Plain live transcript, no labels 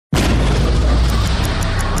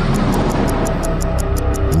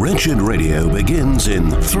Wretched Radio begins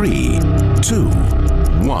in 3, 2,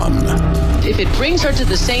 1. If it brings her to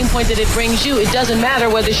the same point that it brings you, it doesn't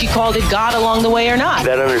matter whether she called it God along the way or not.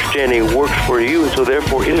 That understanding works for you, and so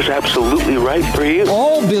therefore it is absolutely right for you.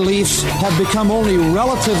 All beliefs have become only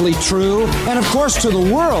relatively true, and of course to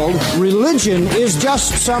the world, religion is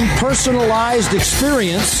just some personalized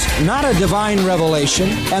experience, not a divine revelation,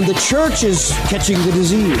 and the church is catching the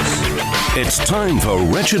disease. It's time for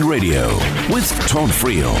Wretched Radio with Todd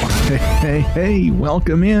Friel. Hey,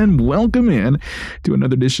 welcome in to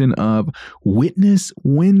another edition of Witness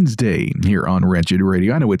Wednesday here on Wretched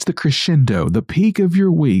Radio. I know it's the crescendo, the peak of your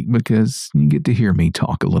week, because you get to hear me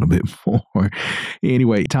talk a little bit more.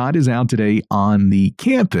 Anyway, Todd is out today on the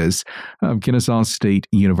campus of Kennesaw State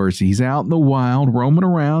University. He's out in the wild, roaming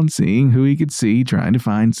around, seeing who he could see, trying to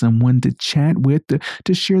find someone to chat with,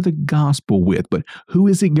 to share the gospel with. But who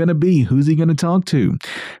is it going to be? Who's he going to talk to?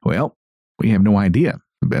 Well, we have no idea.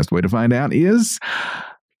 The best way to find out is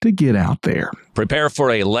to get out there. Prepare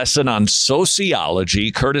for a lesson on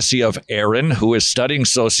sociology, courtesy of Aaron, who is studying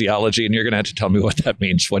sociology, and you're going to have to tell me what that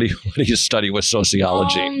means. What do you study with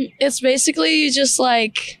sociology? It's basically just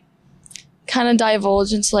like kind of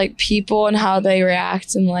divulge into like people and how they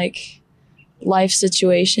react in like life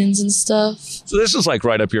situations and stuff. So this is like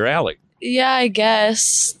right up your alley. Yeah, I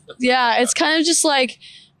guess. Yeah, it's kind of just like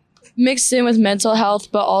mixed in with mental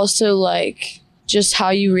health, but also like just how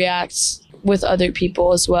you react with other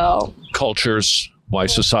people as well. Cultures, why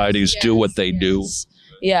societies do what they do.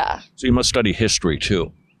 Yeah. So you must study history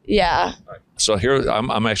too. Yeah. So here,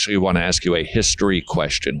 I'm actually want to ask you a history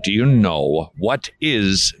question. Do you know what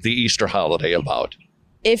is the Easter holiday about?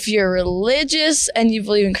 If you're religious and you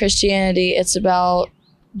believe in Christianity, it's about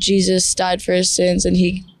Jesus died for his sins and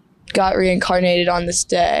he got reincarnated on this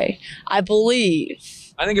day, I believe.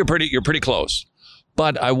 I think you're pretty close.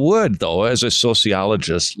 But I would, though, as a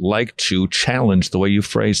sociologist, like to challenge the way you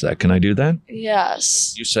phrase that. Can I do that?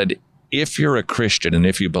 Yes. You said, if you're a Christian and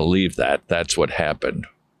if you believe that, that's what happened.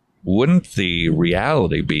 Wouldn't the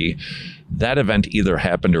reality be that event either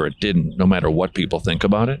happened or it didn't, no matter what people think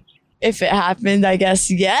about it? If it happened, I guess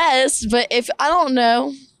yes. But if I don't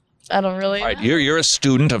know, I don't really know. All right, you're a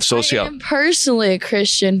student of sociology. I am personally a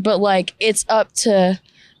Christian, but like it's up to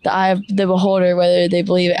the eye of the beholder whether they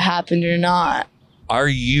believe it happened or not. Are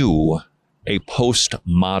you a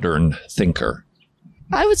postmodern thinker?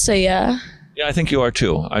 I would say yeah. Yeah, I think you are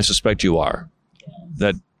too. I suspect you are.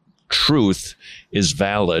 That truth is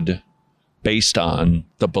valid based on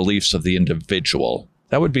the beliefs of the individual.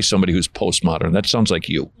 That would be somebody who's postmodern. That sounds like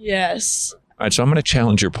you. Yes. All right, so I'm going to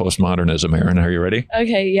challenge your postmodernism, Aaron. Are you ready?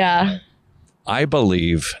 Okay, yeah. I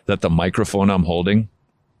believe that the microphone I'm holding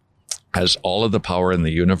has all of the power in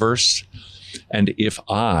the universe. And if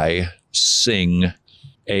I sing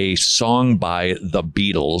a song by the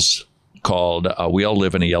Beatles called We All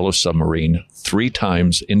Live in a Yellow Submarine 3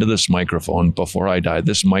 times into this microphone before I die,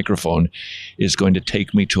 this microphone is going to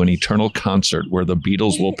take me to an eternal concert where the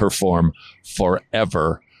Beatles will perform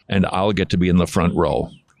forever and I'll get to be in the front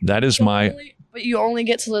row. That is my... But you only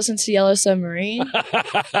get to listen to Yellow Submarine?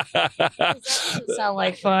 That doesn't sound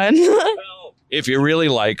like fun. If you really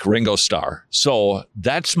like Ringo Starr. So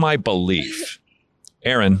that's my belief.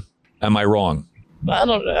 Aaron, am I wrong? I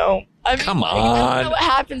don't know. Come on. I don't know what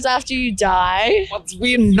happens after you die. Well,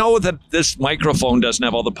 we know that this microphone doesn't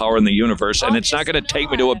have all the power in the universe, and it's not going to take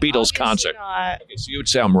me to a Beatles concert. Not. Okay, so you would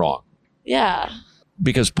say I'm wrong. Yeah.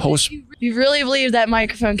 Because If you really believe that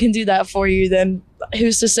microphone can do that for you, then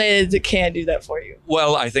who's to say that it can't do that for you?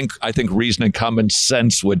 Well, I think reason and common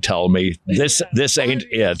sense would tell me this ain't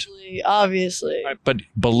it. Obviously. Right, but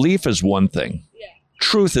belief is one thing. Yeah.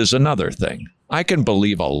 Truth is another thing. I can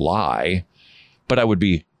believe a lie, but I would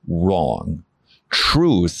be wrong.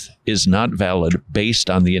 Truth is not valid based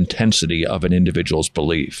on the intensity of an individual's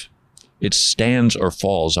belief. It stands or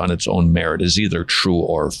falls on its own merit, is either true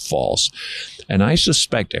or false. And I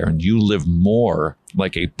suspect, Aaron, you live more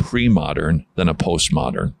like a pre-modern than a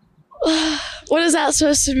postmodern. What is that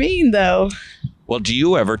supposed to mean, though? Well, do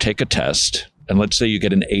you ever take a test, and let's say you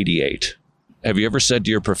get an 88? Have you ever said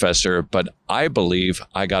to your professor, but I believe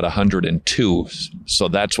I got 102, so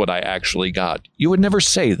that's what I actually got? You would never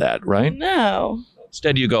say that, right? No.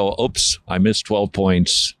 Instead, you go, oops, I missed 12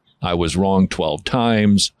 points. I was wrong 12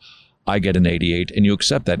 times. I get an 88, and you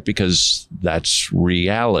accept that because that's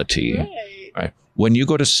reality. Right. When you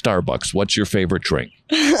go to Starbucks, what's your favorite drink?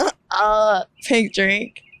 Pink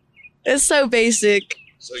drink. It's so basic.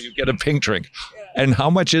 So you get a pink drink. Yeah. And how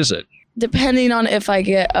much is it? Depending on if I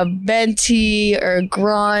get a venti or a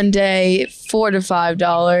grande, $4 to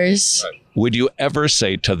 $5. Right. Would you ever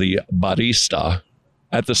say to the barista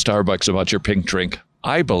at the Starbucks about your pink drink,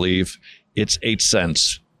 I believe it's 8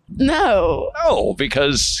 cents. No. No,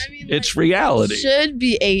 because it's reality. It should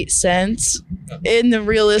be 8 cents in the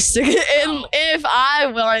realistic. And if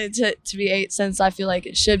I wanted it to be 8 cents, I feel like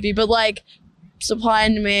it should be. But like supply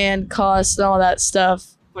and demand, cost, and all that stuff.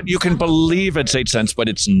 But you can believe it's 8 cents, but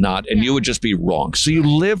it's not, and you would just be wrong. So you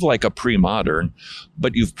live like a pre-modern,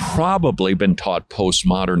 but you've probably been taught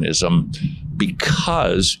postmodernism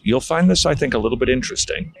because you'll find this, I think, a little bit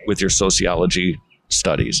interesting with your sociology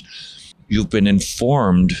studies. You've been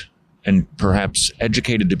informed and perhaps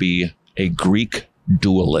educated to be a Greek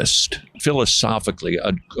dualist. Philosophically,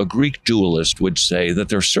 a Greek dualist would say that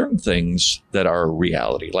there are certain things that are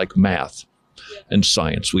reality, like math and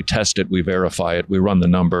science. We test it, we verify it, we run the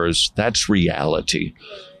numbers. That's reality.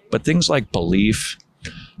 But things like belief,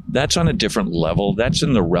 that's on a different level. That's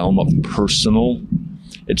in the realm of personal.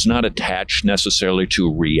 It's not attached necessarily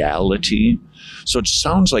to reality. So it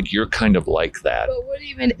sounds like you're kind of like that. But what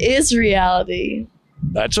even is reality?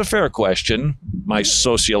 That's a fair question, my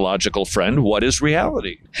sociological friend. What is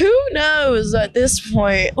reality? Who knows at this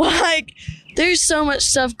point? Like, there's so much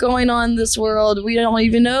stuff going on in this world we don't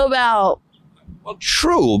even know about. Well,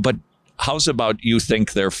 true, but how's about you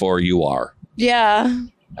think, therefore you are? Yeah,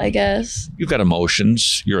 I guess. You've got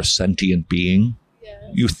emotions. You're a sentient being. Yeah.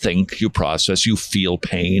 You think, you process, you feel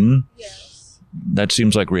pain. Yes. That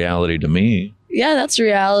seems like reality to me. Yeah, that's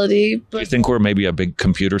reality. But Do you think we're maybe a big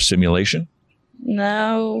computer simulation?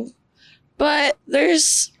 No. But I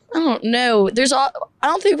don't know. I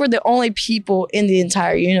don't think we're the only people in the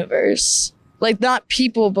entire universe. Like, not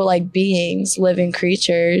people, but like beings, living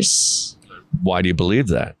creatures. Why do you believe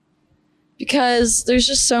that? Because there's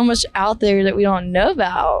just so much out there that we don't know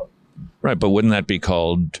about. Right, but wouldn't that be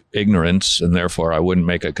called ignorance? And therefore, I wouldn't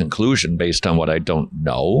make a conclusion based on what I don't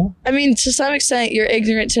know? I mean, to some extent, you're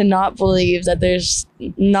ignorant to not believe that there's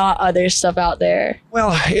not other stuff out there.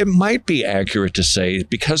 Well, it might be accurate to say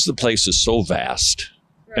because the place is so vast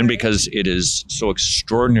and because it is so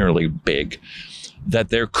extraordinarily big that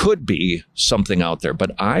there could be something out there.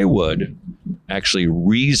 But I would actually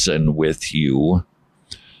reason with you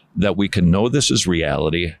that we can know this is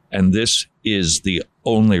reality and this is the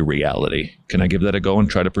only reality. Can I give that a go and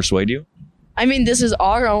try to persuade you? I mean, this is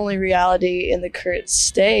our only reality in the current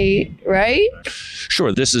state, right?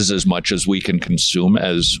 Sure, this is as much as we can consume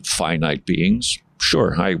as finite beings.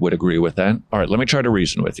 Sure, I would agree with that. All right, let me try to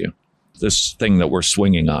reason with you. This thing that we're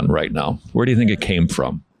swinging on right now, where do you think it came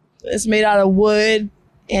from? It's made out of wood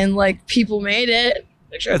and like people made it.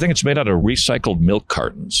 Actually, I think it's made out of recycled milk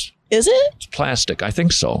cartons. Is it? It's plastic. I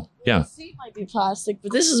think so. Yeah. The seat might be plastic,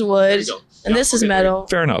 but this is wood and this is metal.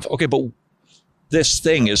 Fair enough. Okay, but this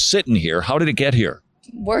thing is sitting here. How did it get here?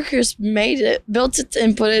 Workers made it, built it,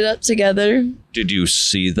 and put it up together. Did you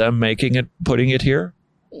see them making it, putting it here?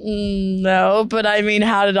 No, but I mean,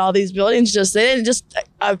 how did all these buildings they didn't just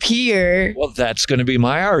appear? Well, that's going to be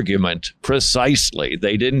my argument. Precisely.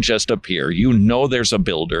 They didn't just appear. You know there's a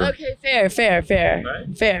builder. Okay,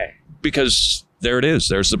 fair. Because there it is.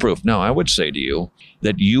 There's the proof. Now, I would say to you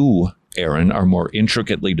that you, Aaron, are more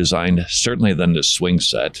intricately designed, certainly than the swing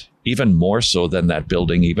set, even more so than that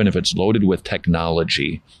building, even if it's loaded with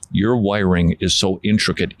technology. Your wiring is so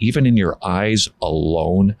intricate, even in your eyes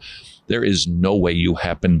alone, there is no way you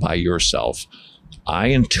happen by yourself. I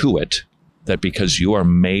intuit that because you are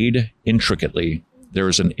made intricately, there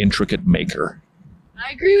is an intricate maker.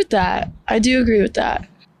 I agree with that. I do agree with that.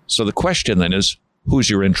 So the question then is, who's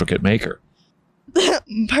your intricate maker?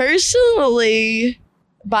 Personally,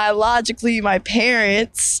 biologically, my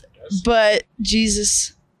parents, but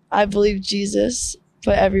Jesus. I believe Jesus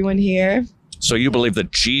put everyone here. So you believe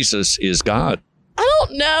that Jesus is God? I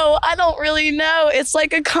don't know. I don't really know. It's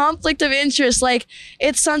like a conflict of interest. Like,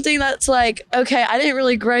 it's something that's like, okay, I didn't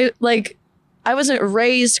really grow, like, I wasn't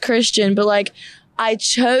raised Christian, but like, I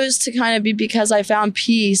chose to kind of be because I found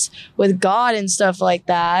peace with God and stuff like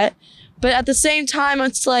that. But at the same time,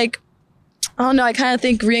 it's like, I don't know, I kind of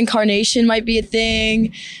think reincarnation might be a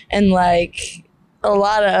thing and like a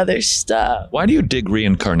lot of other stuff. Why do you dig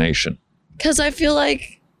reincarnation? Because I feel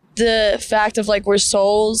like the fact of like we're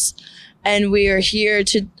souls and we are here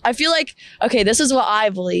to, I feel like, okay, this is what I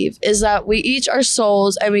believe, is that we each are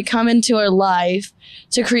souls and we come into our life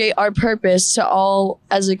to create our purpose to all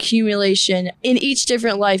as accumulation. In each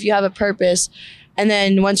different life, you have a purpose. And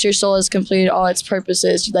then once your soul has completed all its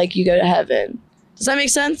purposes, like you go to heaven. Does that make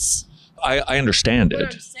sense? I understand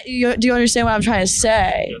it. Do you understand what I'm trying to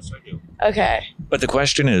say? Yes, I do. Okay. But the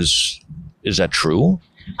question is that true?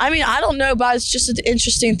 I mean, I don't know, but it's just an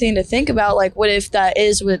interesting thing to think about. Like, what if that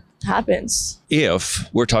is what happens?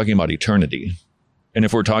 If we're talking about eternity, And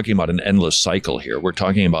if we're talking about an endless cycle here, we're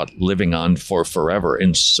talking about living on for forever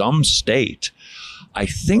in some state, I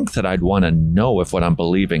think that I'd want to know if what I'm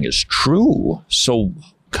believing is true. So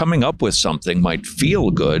coming up with something might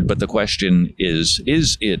feel good, but the question is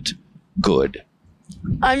it good?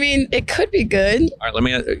 I mean, it could be good. All right, let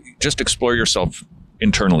me just explore yourself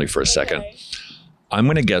internally for a second. I'm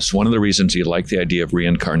going to guess one of the reasons you like the idea of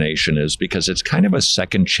reincarnation is because it's kind of a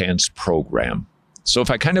second chance program. So if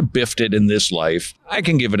I kind of biffed it in this life, I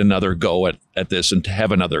can give it another go at this and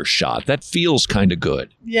have another shot. That feels kind of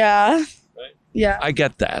good. Yeah. Right? Yeah. I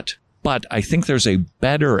get that. But I think there's a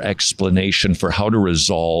better explanation for how to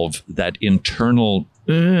resolve that internal,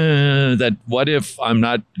 that what if I'm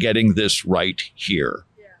not getting this right here?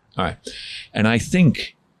 Yeah. All right. And I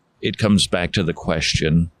think it comes back to the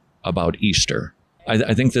question about Easter.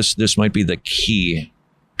 I think this might be the key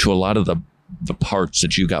to a lot of the parts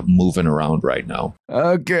that you got moving around right now.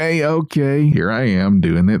 Okay. Here I am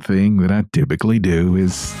doing that thing that I typically do,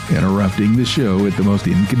 is interrupting the show at the most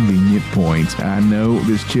inconvenient points. I know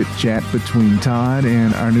this chit-chat between Todd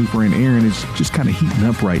and our new friend Aaron is just kind of heating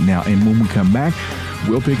up right now. And when we come back,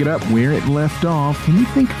 we'll pick it up where it left off. Can you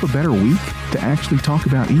think of a better week to actually talk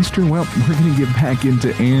about Easter? Well, we're going to get back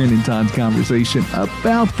into Aaron and Todd's conversation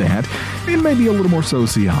about that, and maybe a little more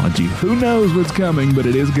sociology. Who knows what's coming, but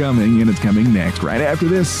it is coming, and it's coming next. Right after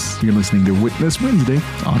this, you're listening to Witness Wednesday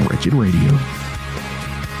on Wretched Radio.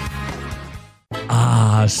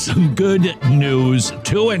 Some good news.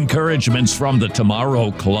 2 encouragements from the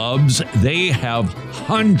Tomorrow Clubs. They have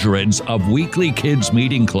hundreds of weekly kids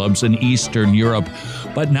meeting clubs in Eastern Europe,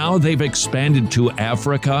 but now they've expanded to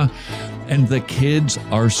Africa, and the kids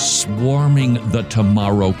are swarming the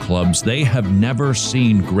Tomorrow Clubs. They have never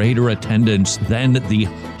seen greater attendance than the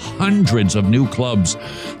hundreds of new clubs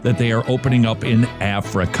that they are opening up in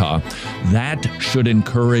Africa. That should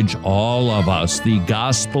encourage all of us. The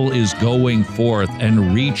gospel is going forth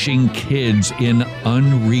and reaching kids in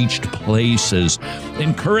unreached places.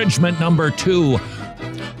 Encouragement number 2.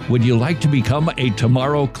 Would you like to become a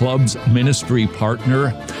Tomorrow Club's ministry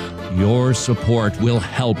partner? Your support will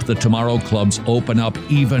help the Tomorrow Clubs open up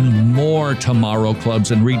even more Tomorrow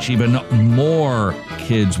Clubs and reach even more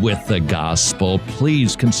kids with the gospel.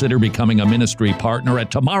 Please consider becoming a ministry partner at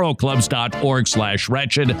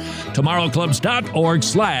tomorrowclubs.org/wretched,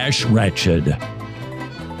 tomorrowclubs.org/wretched.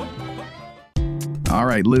 All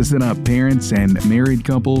right, listen up, parents and married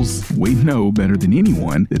couples. We know better than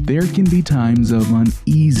anyone that there can be times of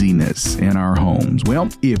uneasiness in our homes. Well,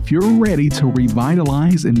 if you're ready to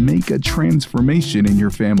revitalize and make a transformation in your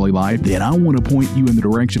family life, then I want to point you in the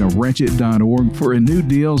direction of wretched.org for a new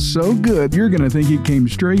deal so good you're going to think it came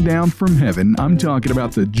straight down from heaven. I'm talking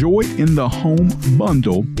about the Joy in the Home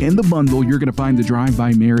bundle. In the bundle, you're going to find the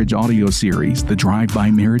Drive-By Marriage audio series, the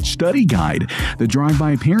Drive-By Marriage study guide, the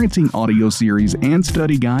Drive-By Parenting audio series and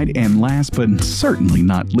study guide, and last but certainly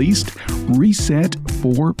not least, Reset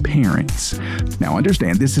for Parents. Now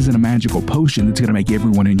understand, this isn't a magical potion that's going to make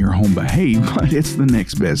everyone in your home behave, but it's the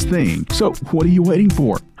next best thing. So what are you waiting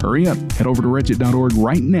for? Hurry up, head over to wretched.org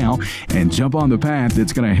right now and jump on the path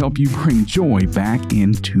that's going to help you bring joy back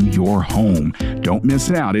into your home. Don't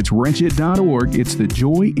miss out. It's wretched.org. It's the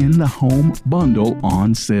Joy in the Home bundle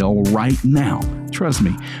on sale right now. Trust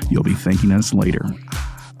me, you'll be thanking us later.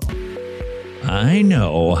 I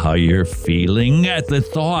know how you're feeling at the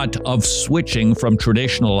thought of switching from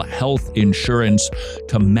traditional health insurance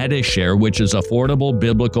to Medishare, which is affordable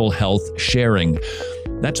biblical health sharing.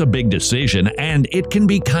 That's a big decision, and it can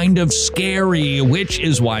be kind of scary, which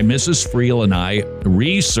is why Mrs. Friel and I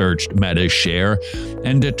researched Medishare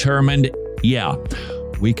and determined,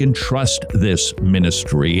 we can trust this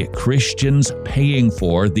ministry. Christians paying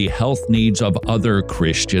for the health needs of other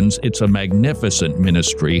Christians. It's a magnificent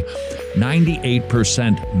ministry.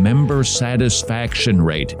 98% member satisfaction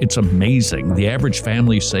rate. It's amazing. The average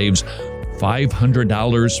family saves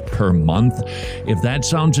 $500 per month. If that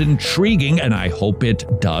sounds intriguing, and I hope it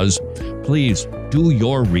does, please do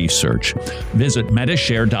your research. Visit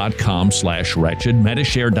Medishare.com/wretched,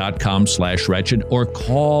 Medishare.com/wretched, or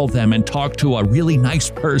call them and talk to a really nice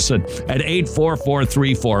person at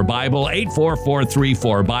 844-34-BIBLE,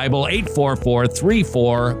 844-34-BIBLE,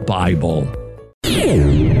 844-34-BIBLE.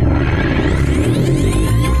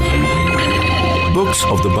 Books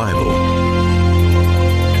of the Bible.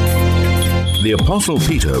 The Apostle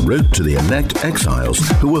Peter wrote to the elect exiles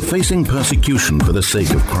who were facing persecution for the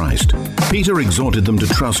sake of Christ. Peter exhorted them to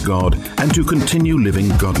trust God and to continue living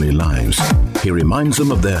godly lives. He reminds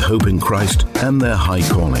them of their hope in Christ and their high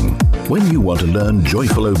calling. When you want to learn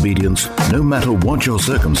joyful obedience, no matter what your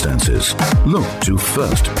circumstances, look to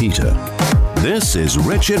 1 Peter. This is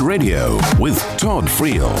Wretched Radio with Todd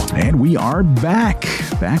Friel. And we are back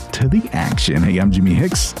to the action. Hey, I'm Jimmy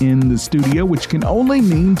Hicks in the studio, which can only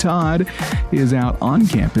mean Todd is out on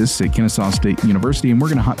campus at Kennesaw State University, and we're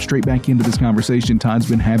going to hop straight back into this conversation Todd's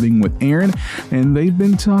been having with Aaron, and they've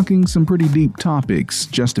been talking some pretty deep topics: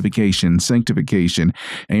 justification, sanctification.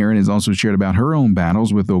 Aaron has also shared about her own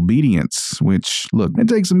battles with obedience, which, look, it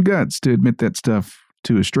takes some guts to admit that stuff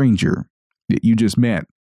to a stranger that you just met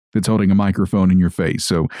that's holding a microphone in your face.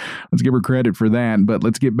 So let's give her credit for that. But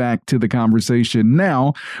let's get back to the conversation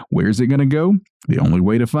now. Where's it going to go? The only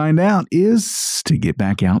way to find out is to get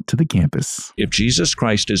back out to the campus. If Jesus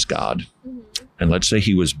Christ is God, and let's say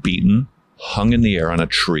he was beaten, hung in the air on a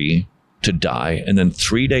tree to die, and then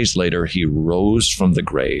 3 days later he rose from the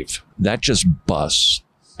grave, that just busts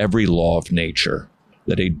every law of nature.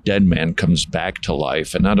 That a dead man comes back to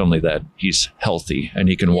life. And not only that, he's healthy and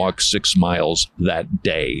he can walk 6 miles that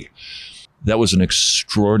day. That was an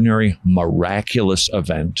extraordinary, miraculous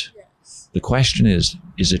event. Yes. The question is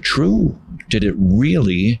it true? Did it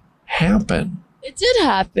really happen? It did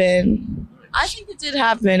happen. I think it did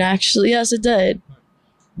happen, actually. Yes, it did.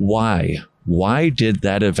 Why? Why did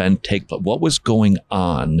that event take place? What was going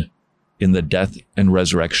on in the death and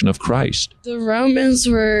resurrection of Christ? The Romans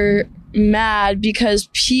were mad because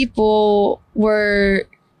people were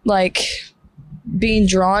like being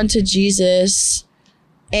drawn to Jesus,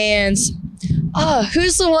 and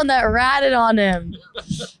who's the one that ratted on him?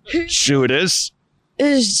 Judas. It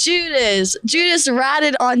was Judas. Judas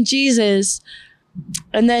ratted on Jesus,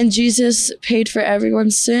 and then Jesus paid for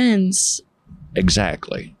everyone's sins.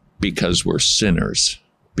 Exactly. Because we're sinners,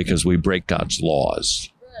 because we break God's laws.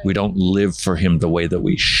 We don't live for him the way that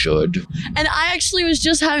we should. And I actually was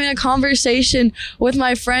just having a conversation with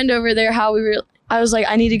my friend over there, I was like,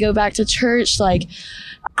 I need to go back to church. Like,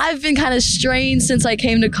 I've been kind of strained since I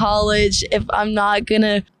came to college, if I'm not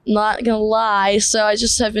gonna lie. So I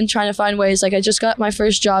just have been trying to find ways. Like, I just got my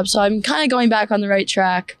first job, so I'm kind of going back on the right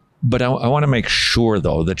track. But I want to make sure,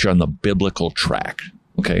 though, that you're on the biblical track.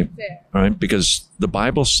 Okay? Fair. All right? Because the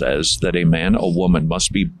Bible says that a man, a woman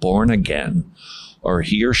must be born again, or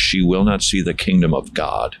he or she will not see the kingdom of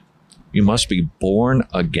God. You must be born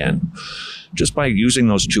again. Just by using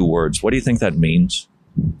those 2 words, what do you think that means?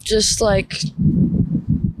 Just like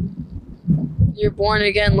you're born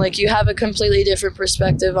again, like you have a completely different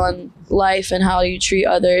perspective on life and how you treat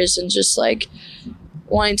others, and just like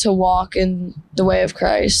wanting to walk in the way of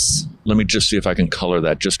Christ. Let me just see if I can color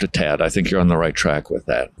that just a tad. I think you're on the right track with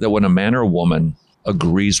that. That when a man or woman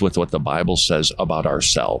agrees with what the Bible says about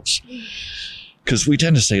ourselves, because we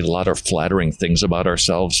tend to say a lot of flattering things about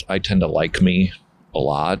ourselves. I tend to like me a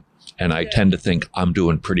lot. And I tend to think I'm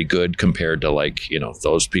doing pretty good compared to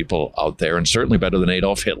those people out there, and certainly better than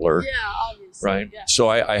Adolf Hitler. Yeah, obviously. Right. Yeah. So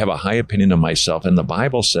I have a high opinion of myself. And the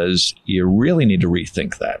Bible says you really need to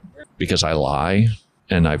rethink that, because I lie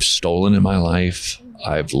and I've stolen in my life.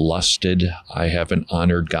 I've lusted. I haven't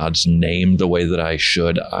honored God's name the way that I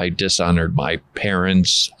should. I dishonored my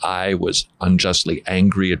parents. I was unjustly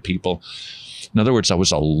angry at people. In other words, I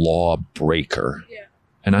was a lawbreaker. Yeah.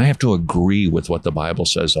 And I have to agree with what the Bible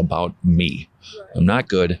says about me. Right. I'm not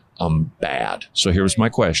good. I'm bad. So here's my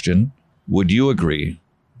question. Would you agree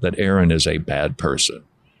that Aaron is a bad person?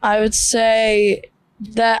 I would say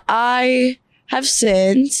that I have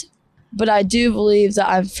sinned, but I do believe that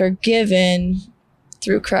I'm forgiven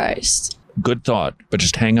through Christ. Good thought, but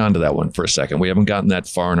just hang on to that one for a second. We haven't gotten that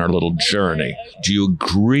far in our little journey. Do you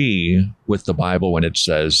agree with the Bible when it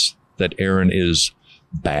says that Aaron is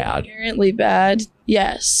bad? Inherently bad,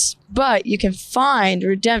 yes. But you can find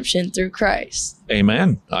redemption through Christ.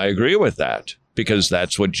 Amen. I agree with that, because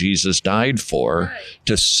that's what Jesus died for, right,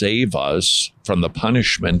 to save us from the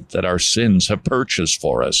punishment that our sins have purchased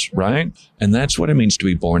for us, right? And that's what it means to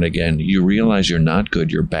be born again. You realize you're not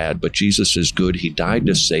good, you're bad, but Jesus is good. He died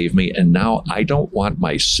to save me, and now I don't want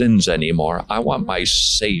my sins anymore. I want my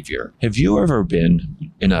Savior. Have you ever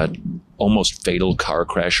been in a almost fatal car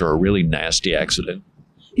crash or a really nasty accident?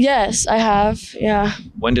 Yes, I have. Yeah.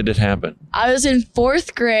 When did it happen? I was in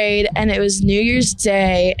 4th grade, and it was New Year's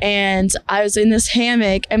Day, and I was in this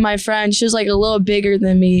hammock, and my friend, she was like a little bigger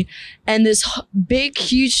than me, and this big,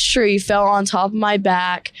 huge tree fell on top of my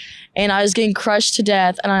back, and I was getting crushed to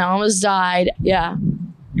death, and I almost died. Yeah.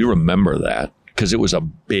 You remember that because it was a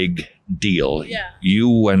big deal. Yeah. You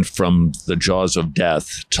went from the jaws of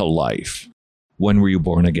death to life. When were you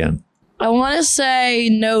born again? I want to say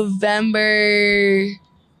November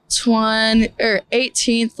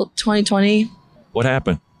 18th, 2020. What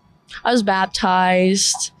happened? I was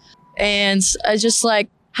baptized, and I just like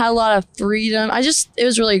had a lot of freedom. It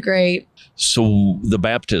was really great. So the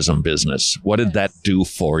baptism business, what did that do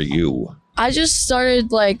for you? I just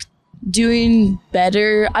started like doing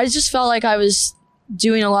better. I just felt like I was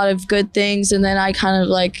doing a lot of good things. And then I kind of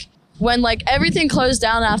like, when like everything closed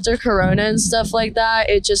down after Corona and stuff like that,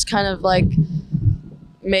 it just kind of like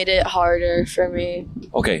made it harder for me.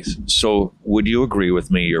 Okay, so would you agree with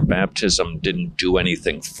me? Your baptism didn't do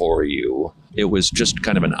anything for you. It was just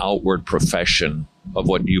kind of an outward profession of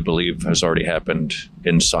what you believe has already happened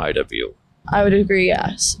inside of you. I would agree,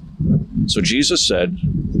 yes. So Jesus said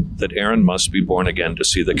that Aaron must be born again to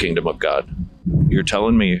see the kingdom of God. You're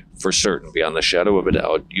telling me for certain, beyond the shadow of a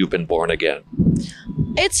doubt, you've been born again.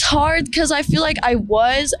 It's hard because I feel like I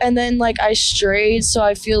was, and then like I strayed. So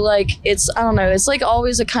I feel like I don't know. It's like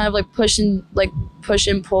always a kind of like push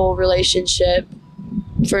and pull relationship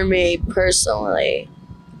for me personally.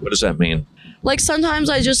 What does that mean? Like sometimes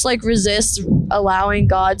I just like resist allowing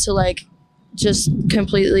God to like just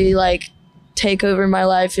completely like take over my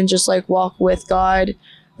life and just like walk with God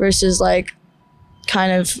versus like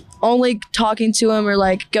kind of only talking to him or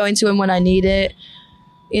like going to him when I need it.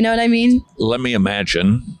 You know what I mean? Let me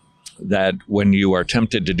imagine that when you are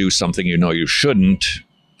tempted to do something you know you shouldn't,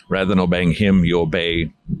 rather than obeying him, you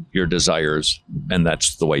obey your desires, and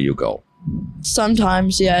that's the way you go.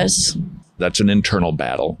 Sometimes, yes. That's an internal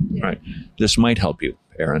battle, right? This might help you,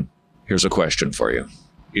 Aaron. Here's a question for you.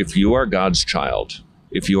 If you are God's child,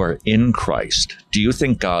 if you are in Christ, do you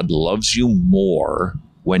think God loves you more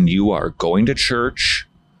when you are going to church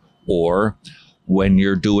or when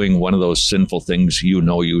you're doing one of those sinful things you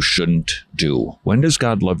know you shouldn't do? When does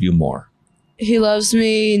God love you more? He loves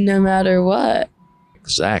me no matter what.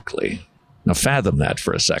 Exactly. Now fathom that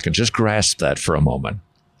for a second. Just grasp that for a moment.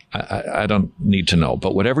 I don't need to know,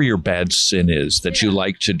 but whatever your bad sin is that you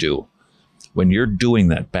like to do, when you're doing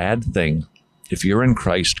that bad thing, if you're in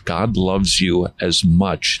Christ, God loves you as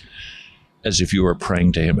much as if you were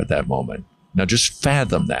praying to him at that moment. Now just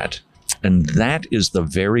fathom that. And that is the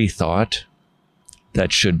very thought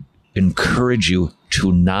that should encourage you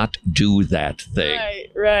to not do that thing.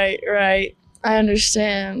 Right. I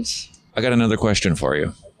understand. I got another question for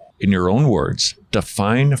you. In your own words,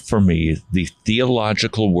 define for me the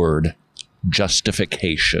theological word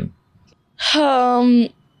justification.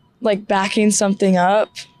 Like backing something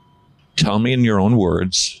up. Tell me in your own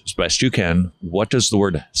words, as best you can, what does the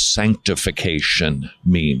word sanctification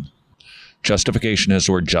mean? Justification has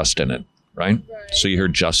the word just in it, right? So you hear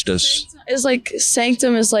justice. It's like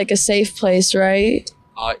sanctum is like a safe place, right?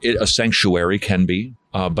 A sanctuary can be,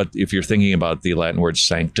 but if you're thinking about the Latin word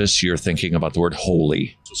sanctus, you're thinking about the word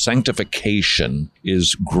holy. So sanctification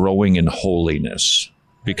is growing in holiness,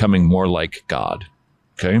 becoming more like God,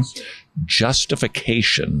 okay?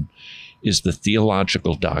 Justification is the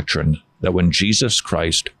theological doctrine that when Jesus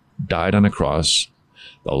Christ died on a cross,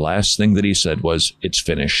 the last thing that he said was, "It's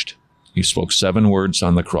finished." He spoke 7 words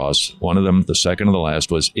on the cross. One of them, the second and the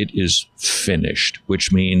last, was, "It is finished,"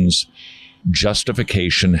 which means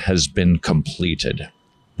justification has been completed.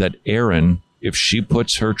 That Aaron, if she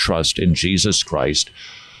puts her trust in Jesus Christ,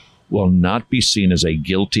 will not be seen as a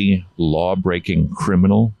guilty, law-breaking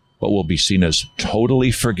criminal, but will be seen as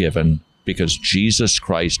totally forgiven because Jesus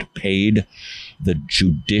Christ paid the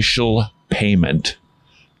judicial payment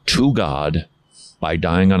to God by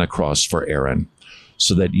dying on a cross for Aaron,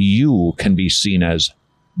 so that you can be seen as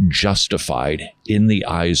justified in the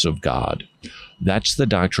eyes of God. That's the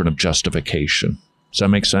doctrine of justification. Does that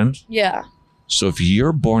make sense? Yeah. So if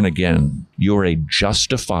you're born again, you're a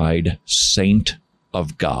justified saint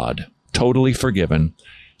of God, totally forgiven,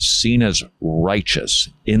 seen as righteous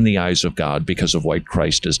in the eyes of God because of what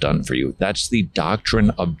Christ has done for you. That's the doctrine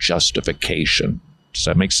of justification. Does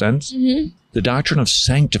that make sense? Mm-hmm. The doctrine of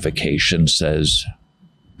sanctification says,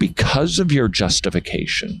 because of your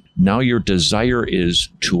justification, now your desire is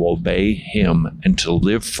to obey him and to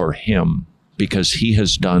live for him because he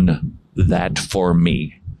has done that for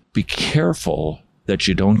me. Be careful that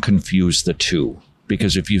you don't confuse the two,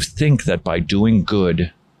 because if you think that by doing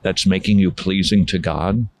good, that's making you pleasing to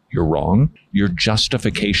God, you're wrong. Your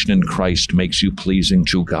justification in Christ makes you pleasing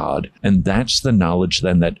to God. And that's the knowledge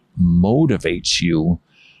then that motivates you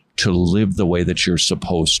to live the way that you're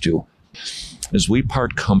supposed to. As we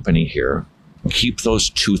part company here, keep those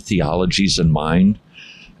two theologies in mind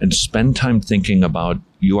and spend time thinking about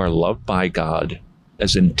you are loved by God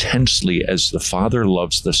as intensely as the Father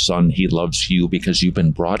loves the Son. He loves you because you've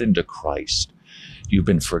been brought into Christ. You've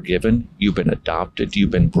been forgiven. You've been adopted.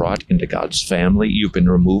 You've been brought into God's family. You've been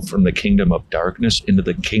removed from the kingdom of darkness into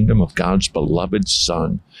the kingdom of God's beloved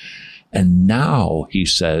Son. And now, he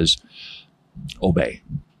says, obey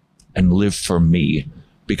and live for me,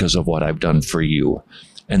 because of what I've done for you.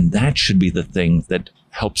 And that should be the thing that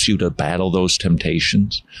helps you to battle those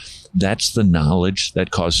temptations. That's the knowledge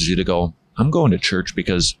that causes you to go, I'm going to church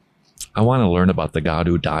because I want to learn about the God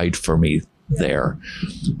who died for me there.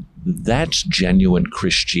 That's genuine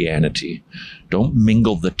Christianity. Don't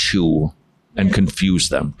mingle the two and confuse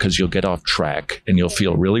them, because you'll get off track and you'll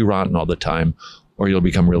feel really rotten all the time, or you'll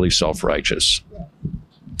become really self-righteous.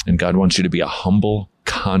 And God wants you to be a humble,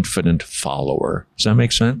 confident follower. Does that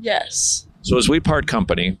make sense? Yes. So as we part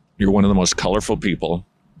company, you're one of the most colorful people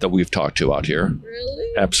that we've talked to out here.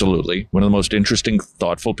 Really? Absolutely. One of the most interesting,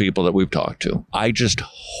 thoughtful people that we've talked to. I just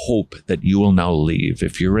hope that you will now leave,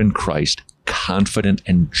 if you're in Christ, confident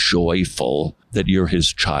and joyful that you're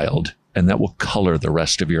his child. And that will color the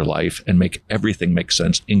rest of your life and make everything make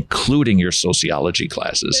sense, including your sociology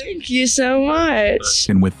classes. Thank you so much.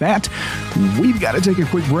 And with that, we've got to take a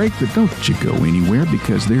quick break, but don't you go anywhere,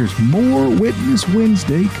 because there's more Witness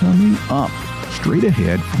Wednesday coming up. Straight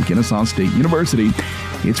ahead from Kennesaw State University,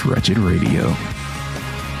 it's Wretched Radio.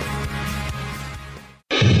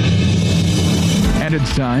 And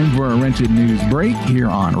it's time for a Wretched News Break here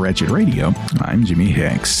on Wretched Radio. I'm Jimmy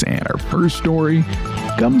Hicks, and our first story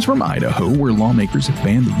comes from Idaho, where lawmakers have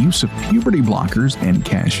banned the use of puberty blockers and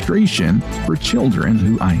castration for children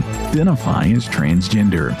who identify as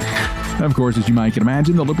transgender. Of course, as you might can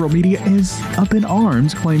imagine, the liberal media is up in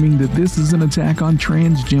arms, claiming that this is an attack on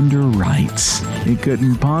transgender rights. It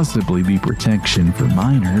couldn't possibly be protection for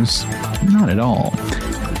minors. Not at all.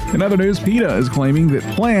 In other news, PETA is claiming that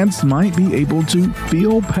plants might be able to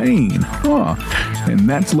feel pain. And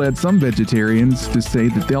that's led some vegetarians to say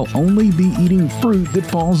that they'll only be eating fruit that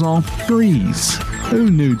falls off trees. Who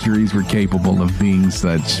knew trees were capable of being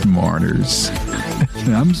such martyrs?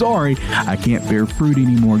 I'm sorry, I can't bear fruit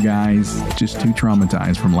anymore, guys. Just too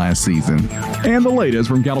traumatized from last season. And the latest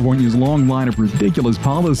from California's long line of ridiculous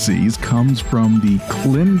policies comes from the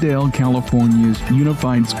Glendale, California's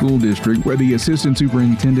Unified School District, where the assistant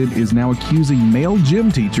superintendent is now accusing male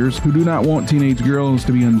gym teachers who do not want teenage girls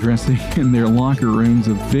to be undressing in their locker rooms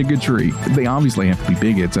of bigotry. They obviously have to be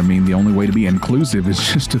bigots. I mean, the only way to be inclusive is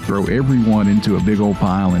just to throw everyone into a big old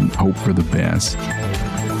pile and hope for the best.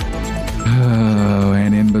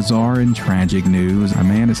 And in bizarre and tragic news, a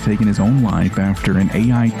man has taken his own life after an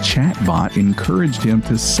AI chatbot encouraged him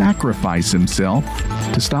to sacrifice himself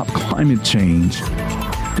to stop climate change.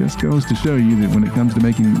 Just goes to show you that when it comes to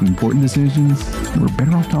making important decisions, we're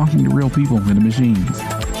better off talking to real people than to machines.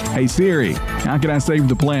 Hey Siri, how can I save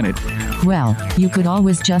the planet? Well, you could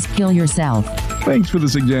always just kill yourself. Thanks for the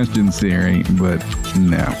suggestion, Siri, but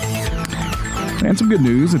no. And some good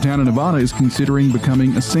news, a town in Nevada is considering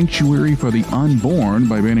becoming a sanctuary for the unborn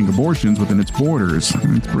by banning abortions within its borders.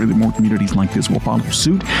 It's prayed that more communities like this will follow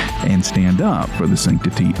suit and stand up for the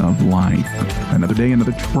sanctity of life. Another day,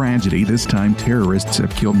 another tragedy. This time, terrorists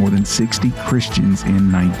have killed more than 60 Christians in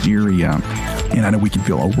Nigeria. And I know we can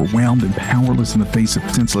feel overwhelmed and powerless in the face of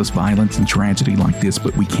senseless violence and tragedy like this,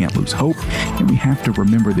 but we can't lose hope. And we have to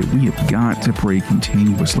remember that we have got to pray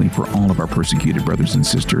continuously for all of our persecuted brothers and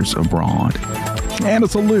sisters abroad. And a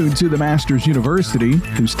salute to the Masters University,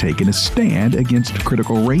 who's taken a stand against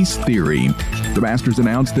critical race theory. The Masters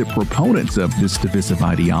announced that proponents of this divisive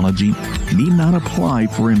ideology need not apply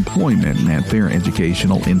for employment at their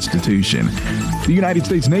educational institution. The United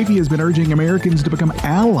States Navy has been urging Americans to become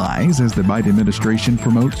allies as the Biden administration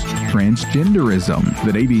promotes transgenderism.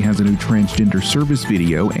 The Navy has a new transgender service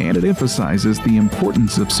video, and it emphasizes the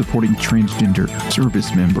importance of supporting transgender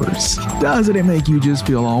service members. Doesn't it make you just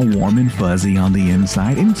feel all warm and fuzzy on the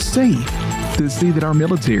inside and safe to see that our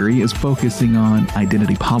military is focusing on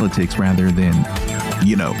identity politics rather than,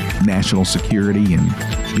 national security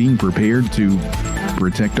and being prepared to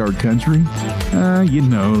protect our country?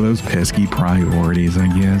 Those pesky priorities, I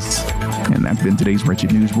guess. And that's been today's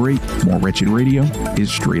Wretched News Break. More Wretched Radio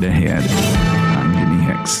is straight ahead. I'm Jimmy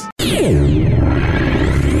Hicks.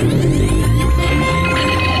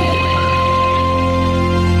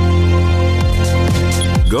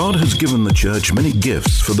 God has given the church many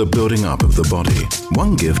gifts for the building up of the body.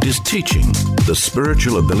 One gift is teaching, the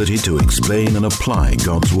spiritual ability to explain and apply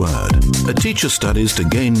God's Word. A teacher studies to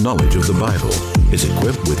gain knowledge of the Bible, is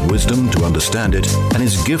equipped with wisdom to understand it, and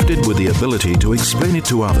is gifted with the ability to explain it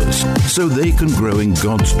to others so they can grow in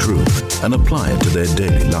God's truth and apply it to their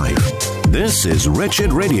daily life. This is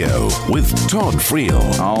Wretched Radio with Todd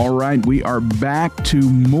Friel. All right, we are back to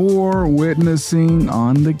more witnessing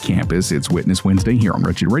on the campus. It's Witness Wednesday here on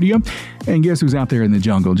Wretched Radio. And guess who's out there in the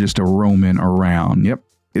jungle just roaming around? Yep,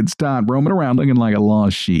 it's Todd roaming around looking like a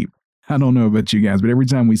lost sheep. I don't know about you guys, but every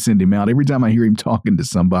time we send him out, every time I hear him talking to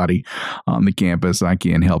somebody on the campus, I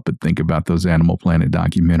can't help but think about those Animal Planet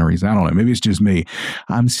documentaries. I don't know. Maybe it's just me.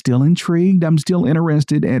 I'm still intrigued. I'm still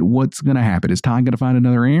interested at what's going to happen. Is Todd going to find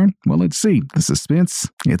another Aaron? Well, let's see. The suspense,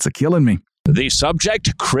 it's killing me. The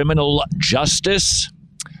subject, criminal justice.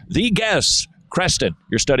 The guess, Creston,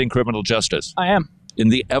 you're studying criminal justice. I am. In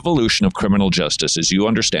the evolution of criminal justice, as you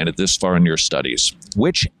understand it this far in your studies,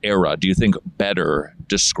 which era do you think better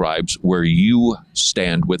describes where you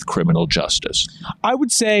stand with criminal justice? I would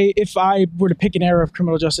say if I were to pick an era of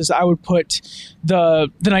criminal justice, I would put the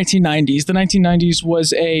 1990s. The 1990s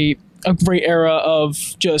was a great era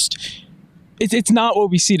of just, it's not what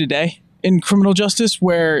we see today in criminal justice,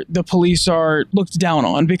 where the police are looked down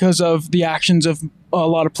on because of the actions of a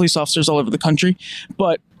lot of police officers all over the country.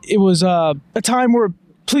 But it was a time where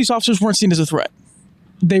police officers weren't seen as a threat.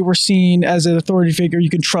 They were seen as an authority figure. You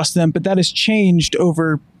can trust them, but that has changed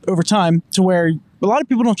over time to where a lot of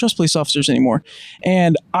people don't trust police officers anymore.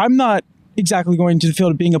 And I'm not exactly going to the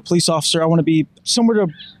field of being a police officer. I want to be somewhere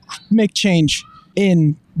to make change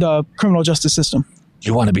in the criminal justice system.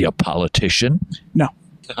 You want to be a politician? No.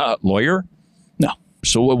 Lawyer? No.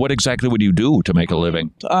 So what exactly would you do to make a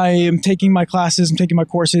living? I am taking my classes, I'm taking my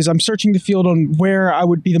courses, I'm searching the field on where I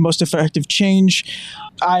would be the most effective change.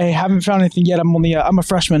 I haven't found anything yet. I'm a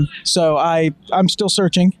freshman, so I'm still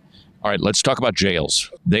searching. All right, let's talk about jails.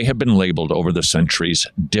 They have been labeled over the centuries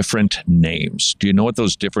different names. Do you know what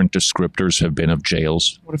those different descriptors have been of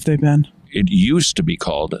jails? What have they been? It used to be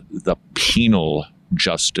called the penal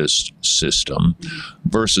justice system,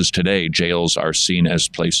 versus today, jails are seen as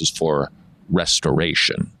places for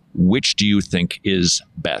restoration. Which do you think is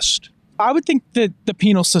best? I would think that the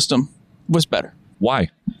penal system was better. Why?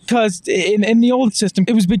 Because in the old system,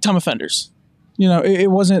 it was big time offenders. You know, it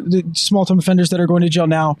wasn't the small time offenders that are going to jail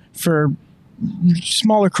now for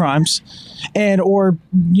smaller crimes, or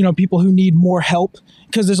people who need more help.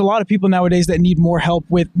 Because there's a lot of people nowadays that need more help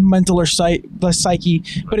with mental or psyche,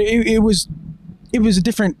 but it was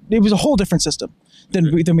a whole different system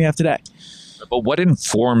than we have today. But what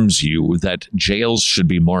informs you that jails should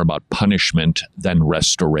be more about punishment than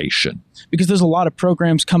restoration? Because there's a lot of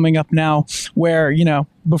programs coming up now where,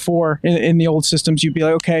 before in the old systems, you'd be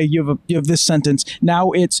like, okay, you have this sentence.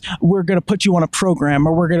 Now it's, we're going to put you on a program,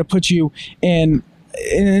 or we're going to put you in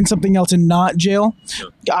something else and not jail.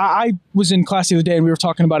 I was in class the other day and we were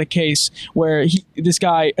talking about a case where this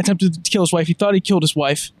guy attempted to kill his wife. He thought he killed his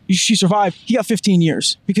wife. She survived. He got 15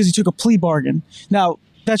 years because he took a plea bargain. Now,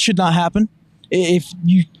 that should not happen. If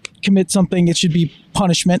you commit something, it should be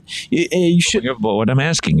punishment. You should. But what I'm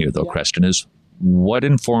asking you, though, Creston, is what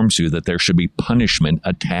informs you that there should be punishment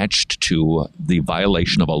attached to the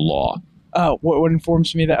violation of a law? Oh, what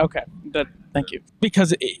informs me that? Okay, thank you.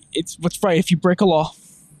 Because it's what's right. If you break a law,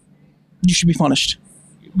 you should be punished.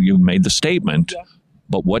 You made the statement,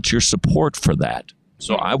 but what's your support for that?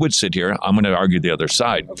 So I would sit here. I'm going to argue the other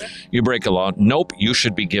side. Okay. You break a law. Nope, you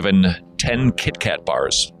should be given 10 Kit Kat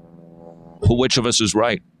bars. Which of us is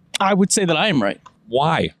right? I would say that I am right.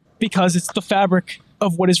 Why? Because it's the fabric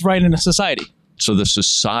of what is right in a society. So the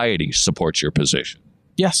society supports your position?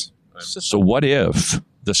 Yes. So what if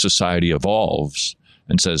the society evolves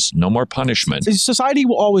and says no more punishment? Society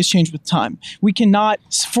will always change with time. We cannot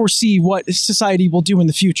foresee what society will do in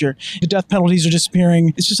the future. The death penalties are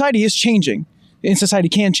disappearing. Society is changing, and society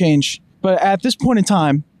can change. But at this point in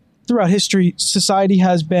time, throughout history, society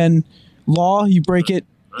has been law. You break it.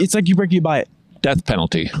 It's like you break it, you buy it. Death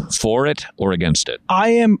penalty, for it or against it?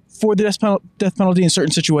 I am for the death penalty in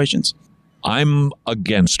certain situations. I'm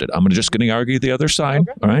against it. I'm just going to argue the other side.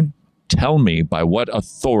 Okay. All right. Tell me by what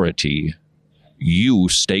authority you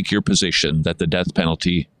stake your position that the death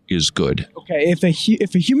penalty is good. Okay.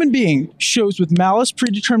 If a human being shows with malice,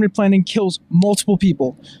 predetermined planning, kills multiple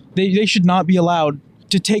people, they should not be allowed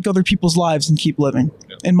to take other people's lives and keep living,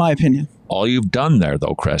 in my opinion. All you've done there,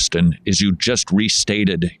 though, Creston, is you just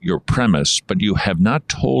restated your premise, but you have not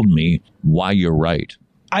told me why you're right.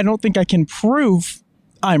 I don't think I can prove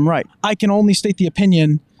I'm right. I can only state the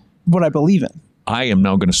opinion, what I believe in. I am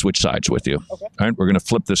now going to switch sides with you. Okay. All right, we're going to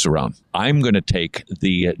flip this around. I'm going to take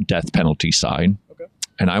the death penalty side,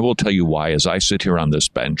 and I will tell you why. As I sit here on this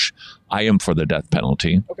bench, I am for the death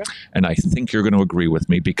penalty, and I think you're going to agree with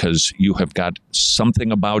me because you have got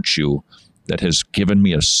something about you that has given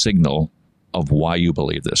me a signal of why you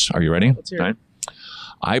believe this. Are you ready? Let's hear it.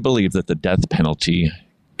 I believe that the death penalty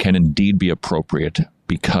can indeed be appropriate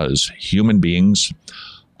because human beings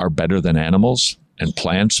are better than animals and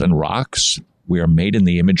plants and rocks. We are made in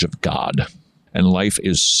the image of God, and life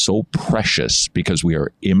is so precious because we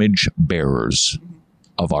are image bearers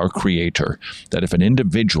of our Creator that if an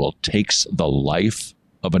individual takes the life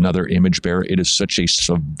of another image bearer, it is such a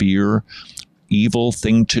severe, evil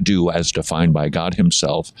thing to do as defined by God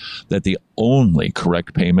himself, that the only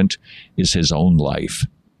correct payment is his own life.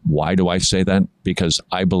 Why do I say that? Because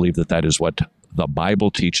I believe that that is what the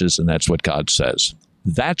Bible teaches, and that's what God says.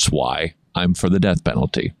 That's why I'm for the death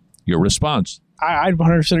penalty. Your response? I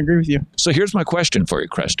 100% agree with you. So here's my question for you,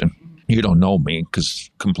 Creston. You don't know me because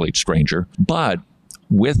complete stranger, but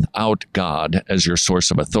without God as your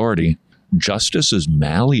source of authority, justice is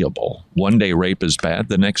malleable. One day rape is bad,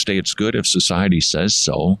 the next day it's good if society says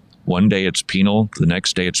so. One day it's penal, the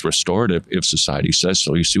next day it's restorative if society says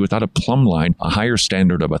so. You see, without a plumb line, a higher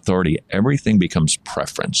standard of authority, everything becomes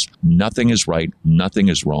preference. Nothing is right, nothing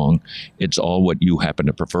is wrong. It's all what you happen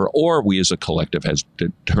to prefer, or we as a collective has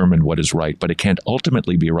determined what is right, but it can't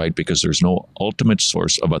ultimately be right because there's no ultimate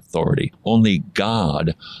source of authority. Only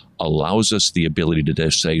God allows us the ability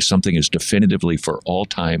to say something is definitively for all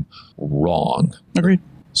time wrong. Agreed.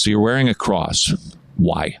 So you're wearing a cross.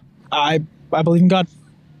 Why? I believe in God.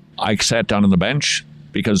 I sat down on the bench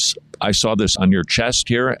because I saw this on your chest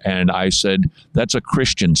here, and I said, that's a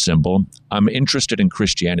Christian symbol. I'm interested in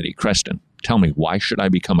Christianity. Creston, tell me, why should I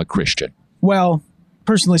become a Christian? Well,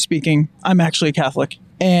 personally speaking, I'm actually a Catholic,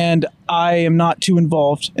 and I am not too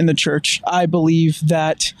involved in the church. I believe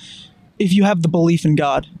that if you have the belief in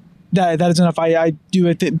God, that is enough. I do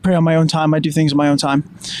it, pray on my own time. I do things on my own time.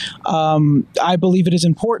 I believe it is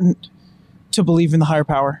important to believe in the higher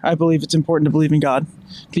power. I believe it's important to believe in God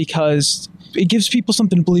because it gives people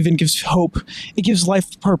something to believe in, gives hope. It gives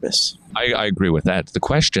life purpose. I agree with that. The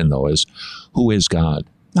question, though, is who is God?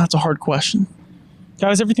 That's a hard question.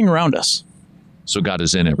 God is everything around us. So God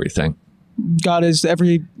is in everything. God is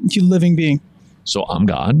every living being. So I'm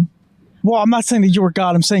God? Well, I'm not saying that you're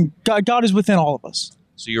God. I'm saying God is within all of us.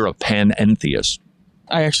 So you're a panentheist.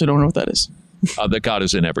 I actually don't know what that is. That God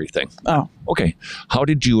is in everything. Oh. Okay. How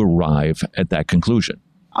did you arrive at that conclusion?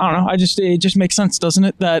 I don't know. It just makes sense, doesn't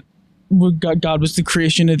it? That God was the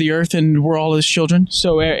creation of the earth and we're all his children.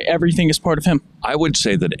 So everything is part of him. I would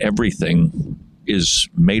say that everything is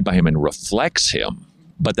made by him and reflects him.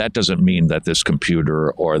 But that doesn't mean that this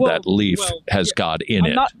computer or that leaf has God in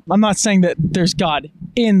it. I'm not saying that there's God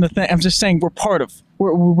in the thing. I'm just saying we're part of.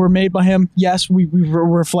 We're made by him. Yes, we're a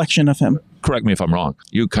reflection of him. Correct me if I'm wrong.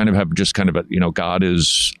 You kind of have just kind of a, God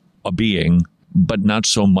is a being, but not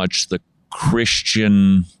so much the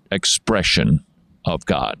Christian expression of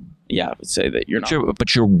God. Yeah, I would say that you're not.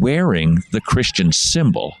 But you're wearing the Christian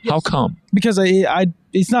symbol. Yes. How come? Because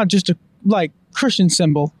it's not just a Christian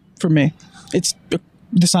symbol for me. It's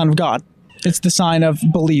the sign of God. It's the sign of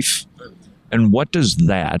belief. And what does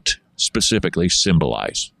that specifically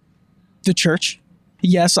symbolize? The church.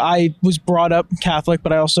 Yes, I was brought up Catholic,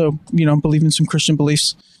 but I also, believe in some Christian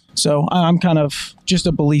beliefs. So I'm kind of just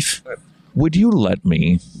a belief. Would you let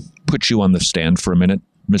me put you on the stand for a minute,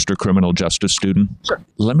 Mr. Criminal Justice student? Sure.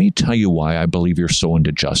 Let me tell you why I believe you're so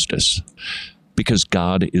into justice. Because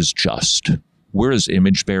God is just. We're his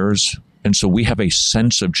image bearers. And so we have a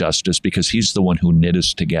sense of justice because he's the one who knit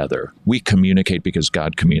us together. We communicate because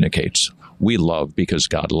God communicates. We love because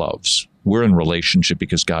God loves. We're in relationship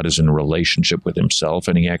because God is in a relationship with himself,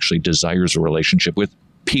 and he actually desires a relationship with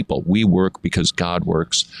people. We work because God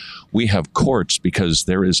works. We have courts because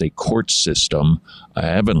there is a court system, a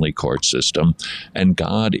heavenly court system, and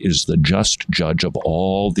God is the just judge of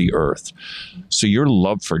all the earth. So your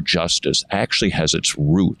love for justice actually has its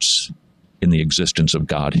roots in the existence of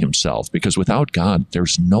God himself, because without God,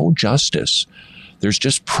 there's no justice. There's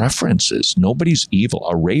just preferences. Nobody's evil.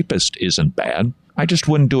 A rapist isn't bad. I just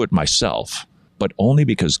wouldn't do it myself. But only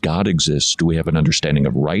because God exists do we have an understanding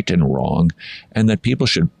of right and wrong, and that people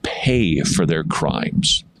should pay for their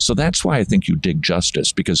crimes. So that's why I think you dig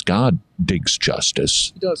justice, because God digs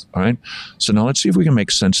justice. He does. All right? So now let's see if we can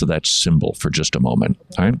make sense of that symbol for just a moment.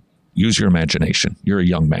 All right? Use your imagination. You're a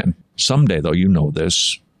young man. Someday, though, you know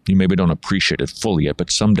this. You maybe don't appreciate it fully yet,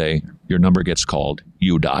 but someday your number gets called,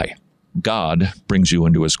 you die. God brings you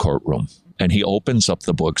into his courtroom, and he opens up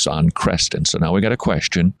the books on Creston. So now we got a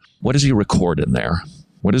question. What does he record in there?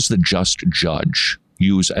 What does the just judge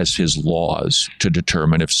use as his laws to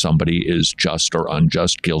determine if somebody is just or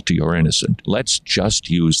unjust, guilty or innocent? Let's just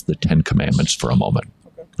use the 10 Commandments for a moment.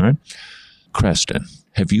 Okay. All right? Creston,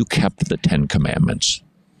 have you kept the 10 Commandments?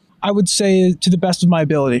 I would say to the best of my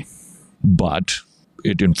ability. But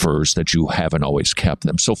it infers that you haven't always kept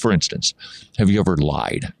them. So, for instance, have you ever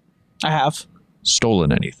lied? I have.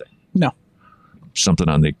 Stolen anything? No. Something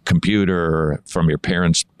on the computer, from your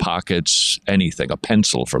parents' pockets, anything, a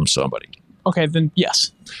pencil from somebody? Okay, then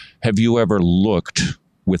yes. Have you ever looked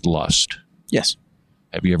with lust? Yes.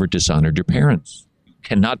 Have you ever dishonored your parents?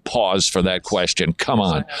 Cannot pause for that question. Come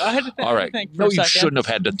on. I had to think. All right. No, you shouldn't have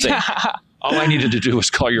had to think. All I needed to do was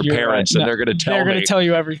call your parents, and they're going to tell me. They're going to tell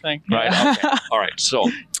you everything. Right. Okay. All right. So,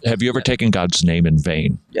 have you ever taken God's name in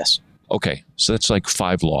vain? Yes. Okay. So that's like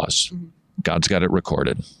 5 laws. God's got it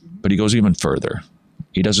recorded. But he goes even further.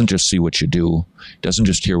 He doesn't just see what you do. He doesn't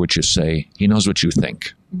just hear what you say. He knows what you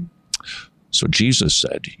think. So Jesus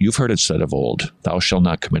said, you've heard it said of old, thou shalt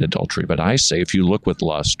not commit adultery. But I say, if you look with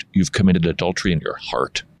lust, you've committed adultery in your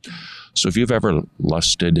heart. So if you've ever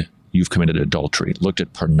lusted, you've committed adultery. Looked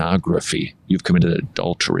at pornography, you've committed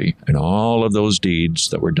adultery. And all of those deeds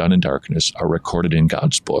that were done in darkness are recorded in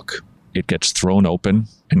God's book. It gets thrown open,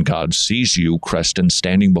 and God sees you, Creston,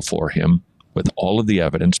 standing before him with all of the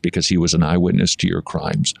evidence because he was an eyewitness to your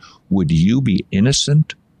crimes. Would you be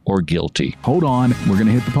innocent or guilty? Hold on. We're going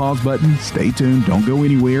to hit the pause button. Stay tuned. Don't go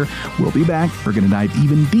anywhere. We'll be back. We're going to dive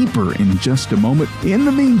even deeper in just a moment. In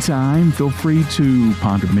the meantime, feel free to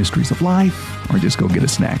ponder the mysteries of life or just go get a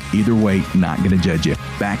snack. Either way, not going to judge you.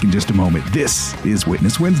 Back in just a moment. This is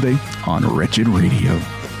Witness Wednesday on Wretched Radio.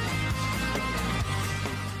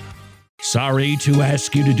 Sorry to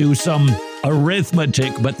ask you to do some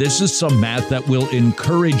arithmetic, but this is some math that will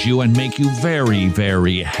encourage you and make you very,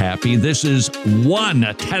 very happy. This is one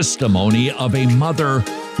testimony of a mother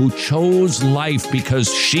who chose life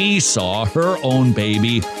because she saw her own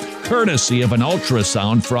baby, courtesy of an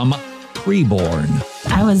ultrasound from preborn.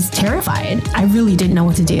 I was terrified. I really didn't know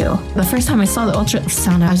what to do. The first time I saw the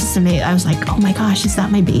ultrasound, I was just amazed. I was like, oh my gosh, is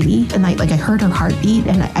that my baby? And I heard her heartbeat,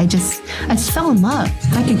 and I just fell in love.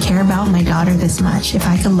 If I could care about my daughter this much, if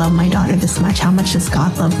I could love my daughter this much, how much does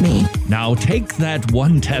God love me? Now take that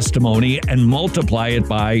one testimony and multiply it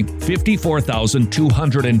by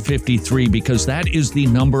 54,253, because that is the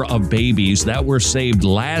number of babies that were saved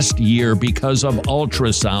last year because of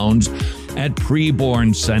ultrasounds at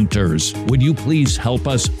preborn centers. Would you please help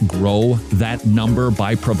us grow that number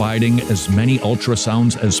by providing as many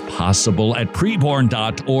ultrasounds as possible at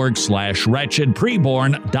preborn.org/wretched,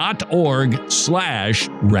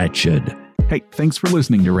 preborn.org/wretched. Hey, thanks for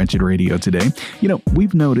listening to Wretched Radio today. You know,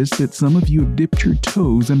 we've noticed that some of you have dipped your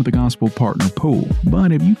toes into the Gospel Partner Pool,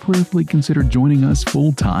 but have you prayerfully considered joining us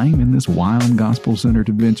full-time in this wild gospel-centered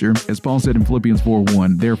adventure? As Paul said in Philippians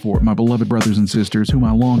 4:1, therefore, my beloved brothers and sisters, whom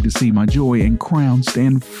I long to see my joy and crown,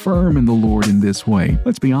 stand firm in the Lord in this way.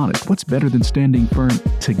 Let's be honest, what's better than standing firm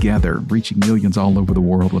together, reaching millions all over the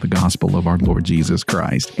world with the gospel of our Lord Jesus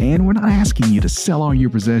Christ? And we're not asking you to sell all your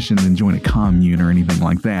possessions and join a commune or anything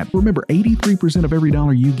like that. Remember, 83% of every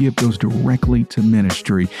dollar you give goes directly to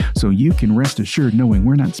ministry, so you can rest assured knowing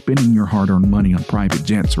we're not spending your hard-earned money on private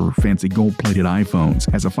jets or fancy gold-plated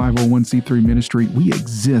iPhones. As a 501c3 ministry, we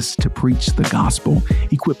exist to preach the gospel,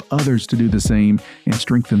 equip others to do the same, and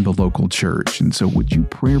strengthen the local church. And so would you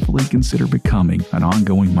prayerfully consider becoming an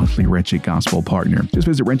ongoing monthly Wretched Gospel Partner? Just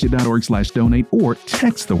visit wretched.org/donate or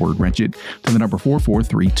text the word Wretched to the number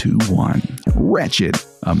 44321. Wretched.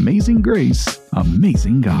 Amazing grace.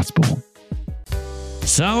 Amazing gospel.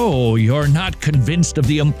 So, you're not convinced of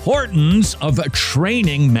the importance of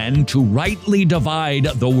training men to rightly divide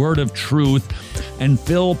the word of truth and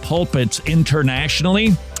fill pulpits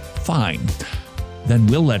internationally? Fine. Then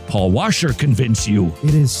we'll let Paul Washer convince you.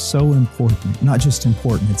 It is so important, not just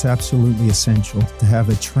important, it's absolutely essential to have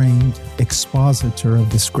a trained expositor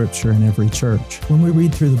of the Scripture in every church. When we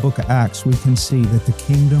read through the book of Acts, we can see that the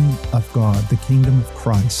kingdom of God, the kingdom of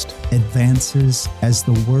Christ, advances as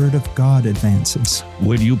the Word of God advances.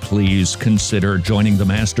 Would you please consider joining the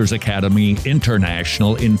Masters Academy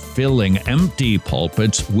International in filling empty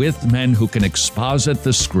pulpits with men who can exposit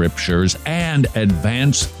the Scriptures and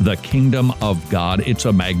advance the kingdom of God? It's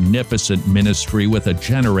a magnificent ministry with a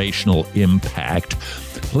generational impact.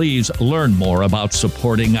 Please learn more about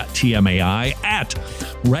supporting TMAI at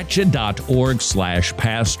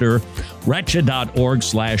wretched.org/pastor,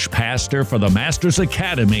 wretched.org/pastor for the Masters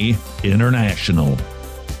Academy International.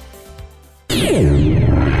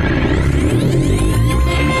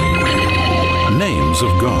 Names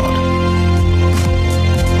of God.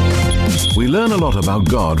 We learn a lot about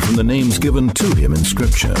God from the names given to him in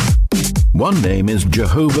Scripture. One name is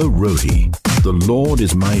Jehovah Rohi. The Lord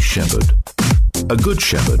is my shepherd. A good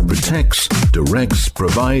shepherd protects, directs,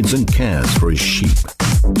 provides, and cares for his sheep.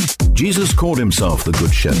 Jesus called himself the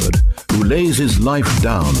Good Shepherd, who lays his life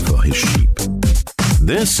down for his sheep.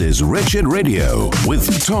 This is Wretched Radio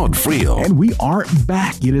with Todd Friel. And we are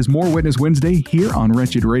back. It is more Witness Wednesday here on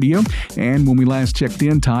Wretched Radio. And when we last checked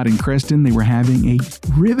in, Todd and Kristen, they were having a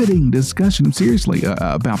riveting discussion, seriously,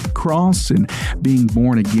 about the cross and being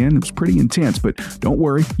born again. It was pretty intense, but don't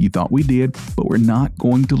worry, you thought we did, but we're not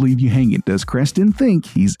going to leave you hanging. Does Kristen think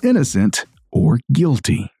he's innocent or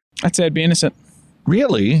guilty? I'd say I'd be innocent.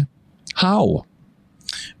 Really? How?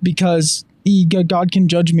 Because God can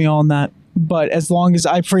judge me on that. But as long as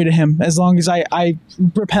I pray to him, as long as I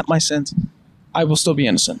repent my sins, I will still be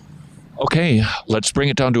innocent. Okay, let's bring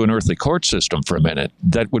it down to an earthly court system for a minute.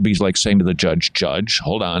 That would be like saying to the judge,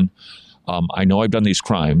 hold on. I know I've done these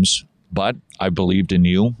crimes, but I believed in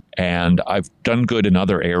you, and I've done good in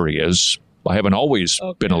other areas. I haven't always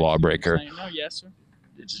been a lawbreaker. No, yes, sir.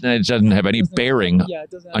 It doesn't have any bearing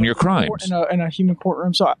on your crimes. In a human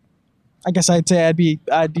courtroom, so I guess I'd say I'd be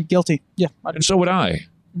guilty. Yeah. And so would I.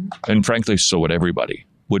 And frankly, so would everybody,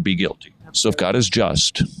 would be guilty. So if God is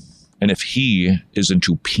just, and if he is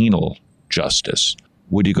into penal justice,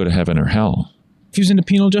 would you go to heaven or hell? If he was into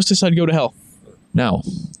penal justice, I'd go to hell. Now,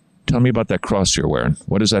 tell me about that cross you're wearing.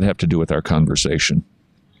 What does that have to do with our conversation?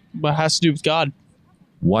 But it has to do with God.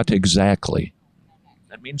 What exactly?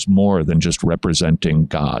 That means more than just representing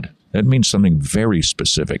God. That means something very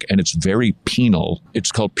specific, and it's very penal.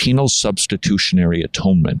 It's called penal substitutionary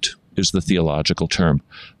atonement, is the theological term.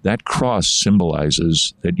 That cross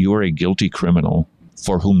symbolizes that you are a guilty criminal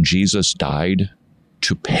for whom Jesus died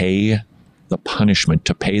to pay the punishment,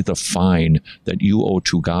 to pay the fine that you owe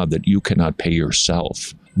to God that you cannot pay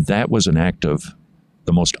yourself. That was an act of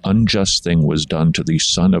the most unjust thing was done to the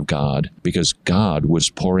Son of God, because God was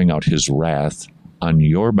pouring out his wrath on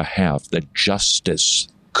your behalf that justice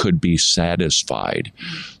could be satisfied,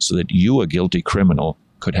 so that you, a guilty criminal,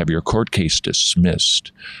 could have your court case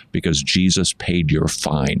dismissed because Jesus paid your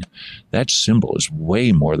fine. That symbol is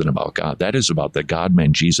way more than about God. That is about the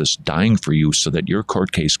God-man Jesus dying for you so that your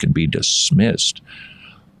court case can be dismissed.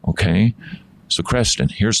 Okay? So, Creston,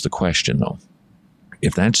 here's the question, though.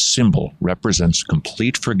 If that symbol represents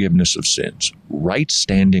complete forgiveness of sins, right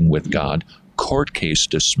standing with God, court case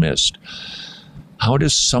dismissed, how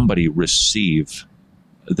does somebody receive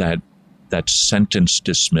that sentence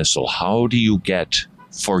dismissal? How do you get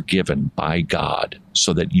forgiven by God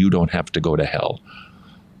so that you don't have to go to hell?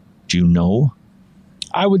 Do you know?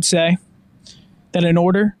 I would say that in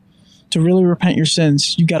order to really repent your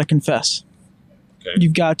sins, you've got to confess. Okay.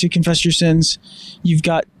 You've got to confess your sins. You've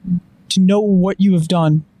got to know what you have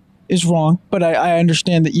done is wrong. But I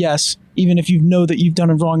understand that, yes, even if you know that you've done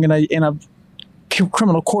it wrong in a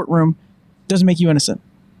criminal courtroom, doesn't make you innocent.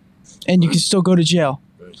 And you can still go to jail.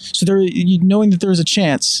 So knowing that there is a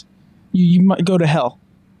chance, you might go to hell.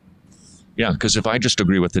 Yeah, because if I just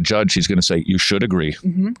agree with the judge, he's going to say, you should agree,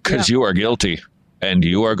 because you are guilty and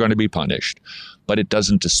you are going to be punished. But it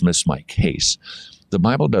doesn't dismiss my case. The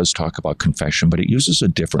Bible does talk about confession, but it uses a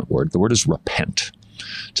different word. The word is repent.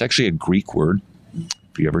 It's actually a Greek word.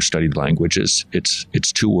 If you ever studied languages, it's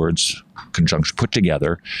two words, conjunction, put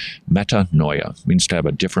together. Metanoia means to have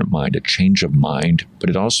a different mind, a change of mind, but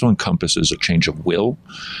it also encompasses a change of will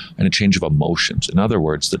and a change of emotions. In other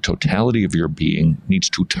words, the totality of your being needs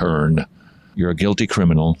to turn. You're a guilty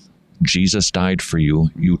criminal. Jesus died for you.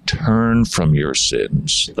 You turn from your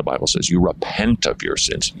sins. The Bible says you repent of your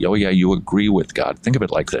sins. Oh yeah, you agree with God. Think of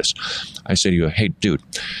it like this. I say to you, hey, dude,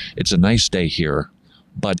 it's a nice day here,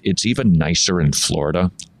 but it's even nicer in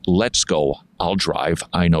Florida. Let's go. I'll drive.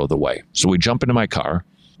 I know the way. So we jump into my car.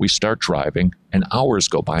 We start driving, and hours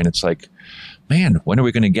go by, and it's like, man, when are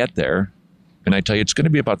we going to get there? And I tell you, it's going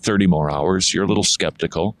to be about 30 more hours. You're a little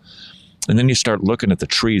skeptical. And then you start looking at the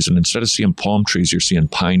trees, and instead of seeing palm trees, you're seeing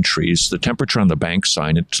pine trees. The temperature on the bank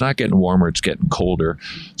sign, it's not getting warmer, it's getting colder.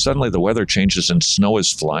 Suddenly the weather changes and snow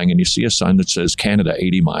is flying, and you see a sign that says Canada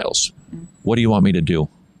 80 miles. What do you want me to do?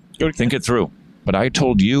 Think it through. But I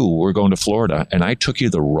told you we're going to Florida, and I took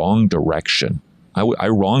you the wrong direction. I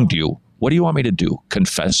wronged you. What do you want me to do?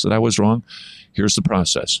 Confess that I was wrong? Here's the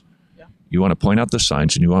process. You want to point out the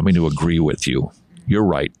signs, and you want me to agree with you. You're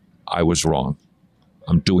right. I was wrong.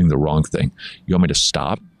 I'm doing the wrong thing. You want me to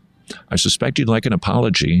stop? I suspect you'd like an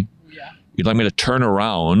apology. You'd like me to turn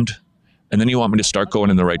around, and then you want me to start going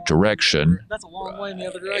in the right direction. That's a long way in the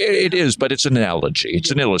other direction. It is, but it's an analogy. It's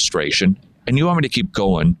an illustration. And you want me to keep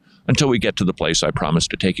going until we get to the place I promised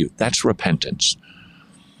to take you. That's repentance.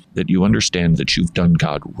 That you understand that you've done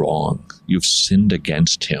God wrong. You've sinned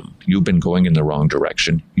against him. You've been going in the wrong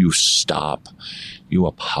direction. You stop. You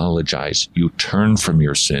apologize. You turn from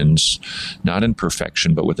your sins, not in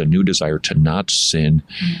perfection, but with a new desire to not sin.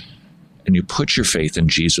 and you put your faith in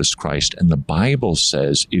Jesus Christ. And the Bible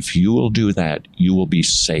says if you will do that, you will be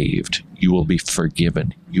saved. You will be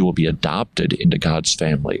forgiven. You will be adopted into God's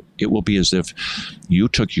family. It will be as if you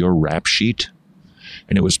took your rap sheet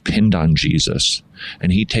and it was pinned on Jesus,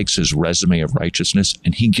 and he takes his resume of righteousness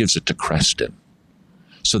and he gives it to Creston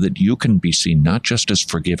so that you can be seen not just as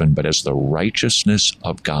forgiven, but as the righteousness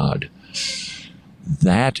of God.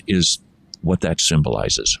 That is what that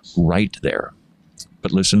symbolizes right there.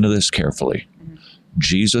 But listen to this carefully.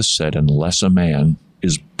 Jesus said, unless a man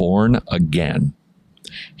is born again,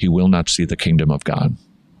 he will not see the kingdom of God.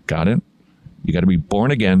 Got it? You got to be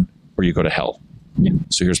born again or you go to hell. Yeah.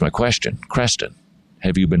 So here's my question. Creston,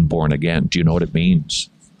 have you been born again? Do you know what it means?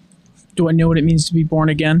 Do I know what it means to be born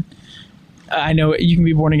again? I know you can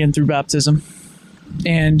be born again through baptism.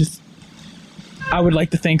 And I would like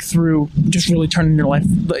to think through just really turning your life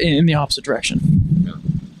in the opposite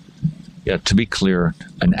direction. Yeah, to be clear,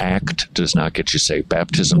 an act does not get you saved.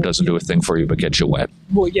 Baptism doesn't do a thing for you but get you wet.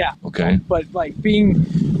 Well, yeah. Okay. But like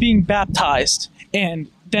being baptized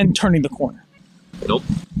and then turning the corner. Nope.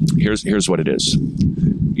 Here's what it is.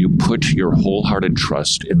 You put your wholehearted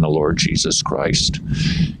trust in the Lord Jesus Christ.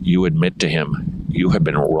 You admit to him you have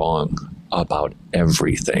been wrong about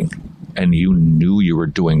everything, and you knew you were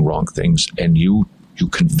doing wrong things, and you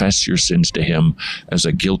confess your sins to him as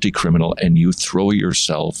a guilty criminal, and you throw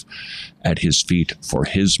yourself at his feet for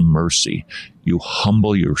his mercy. You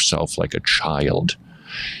humble yourself like a child.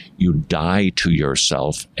 You die to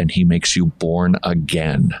yourself, and he makes you born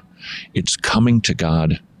again. It's coming to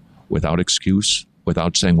God without excuse,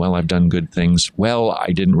 without saying, well, I've done good things. Well,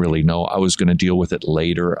 I didn't really know. I was going to deal with it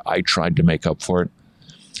later. I tried to make up for it.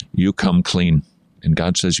 You come clean. And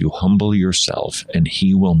God says you humble yourself and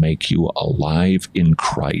he will make you alive in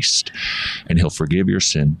Christ. And he'll forgive your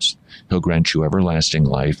sins. He'll grant you everlasting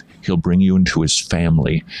life. He'll bring you into his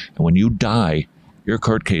family. And when you die, your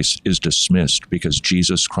court case is dismissed because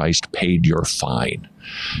Jesus Christ paid your fine.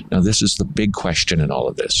 Now, this is the big question in all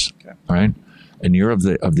of this, okay. All right? And you're of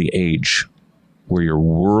the age where your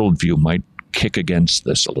worldview might kick against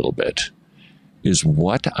this a little bit. Is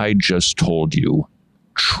what I just told you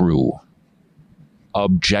true?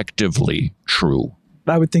 Objectively true?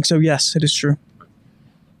 I would think so, yes, it is true.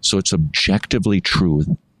 So it's objectively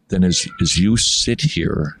true. Then as you sit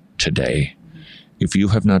here today, if you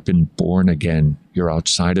have not been born again, you're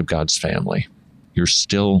outside of God's family. You're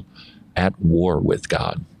still at war with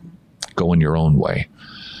God, going your own way.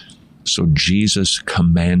 So Jesus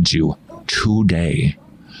commands you today,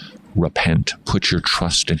 repent, put your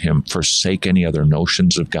trust in him, forsake any other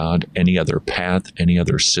notions of God, any other path, any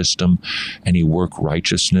other system, any work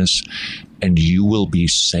righteousness, and you will be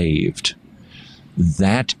saved.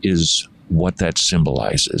 That is what that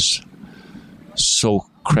symbolizes. So,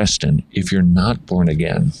 Creston, if you're not born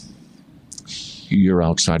again, you're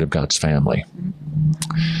outside of God's family,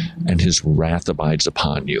 and his wrath abides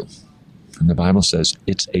upon you. And the Bible says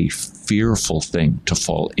it's a fearful thing to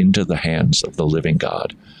fall into the hands of the living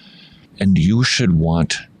God. And you should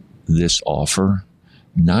want this offer,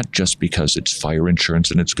 not just because it's fire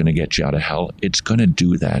insurance and it's going to get you out of hell. It's going to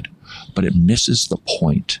do that, but it misses the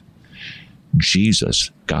point.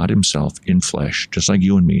 Jesus, God himself in flesh, just like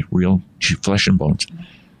you and me, real flesh and bones,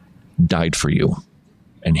 died for you.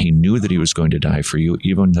 And he knew that he was going to die for you,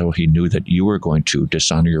 even though he knew that you were going to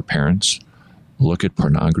dishonor your parents, look at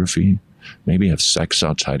pornography, maybe have sex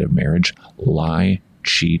outside of marriage, lie,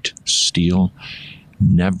 cheat, steal.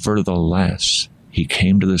 Nevertheless, he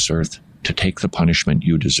came to this earth to take the punishment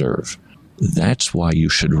you deserve. That's why you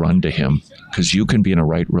should run to him, because you can be in a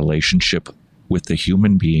right relationship with the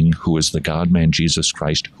human being who is the God-man, Jesus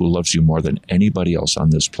Christ, who loves you more than anybody else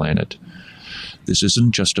on this planet. This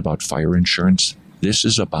isn't just about fire insurance. This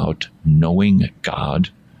is about knowing God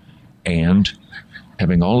and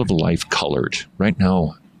having all of life colored. Right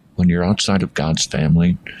now, when you're outside of God's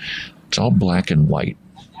family, it's all black and white.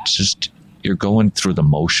 It's just, you're going through the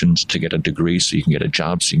motions to get a degree so you can get a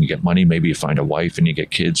job, so you can get money. Maybe you find a wife and you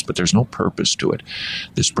get kids, but there's no purpose to it.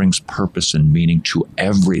 This brings purpose and meaning to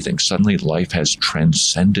everything. Suddenly life has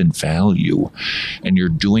transcendent value, and you're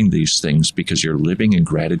doing these things because you're living in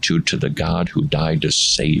gratitude to the God who died to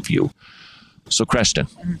save you. So, Creston,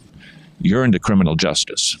 you're into criminal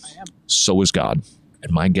justice. I am. So is God.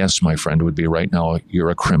 And my guess, my friend, would be right now you're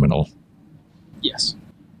a criminal. Yes.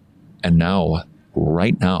 And now,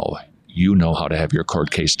 right now, you know how to have your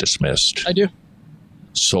court case dismissed. I do.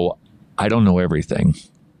 So I don't know everything,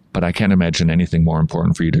 but I can't imagine anything more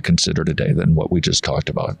important for you to consider today than what we just talked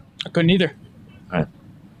about. I couldn't either. All right.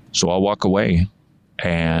 So I'll walk away,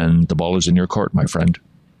 and the ball is in your court, my friend.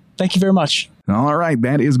 Thank you very much. All right,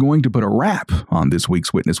 that is going to put a wrap on this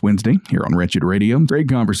week's Witness Wednesday here on Wretched Radio. Great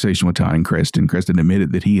conversation with Todd and Kristen. Kristen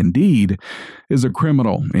admitted that he indeed is a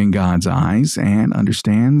criminal in God's eyes and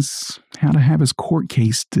understands how to have his court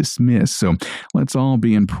case dismissed. So let's all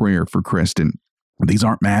be in prayer for Kristen. These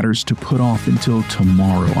aren't matters to put off until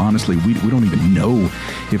tomorrow. Honestly, we don't even know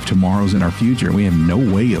if tomorrow's in our future. We have no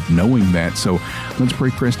way of knowing that. So let's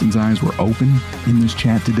pray Kristen's eyes were open in this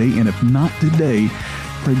chat today. And if not today,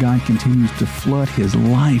 pray God continues to flood his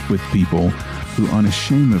life with people who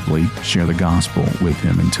unashamedly share the gospel with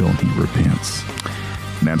him until he repents.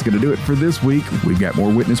 And that's going to do it for this week. We've got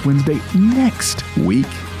more Witness Wednesday next week.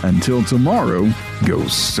 Until tomorrow, go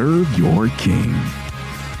serve your King.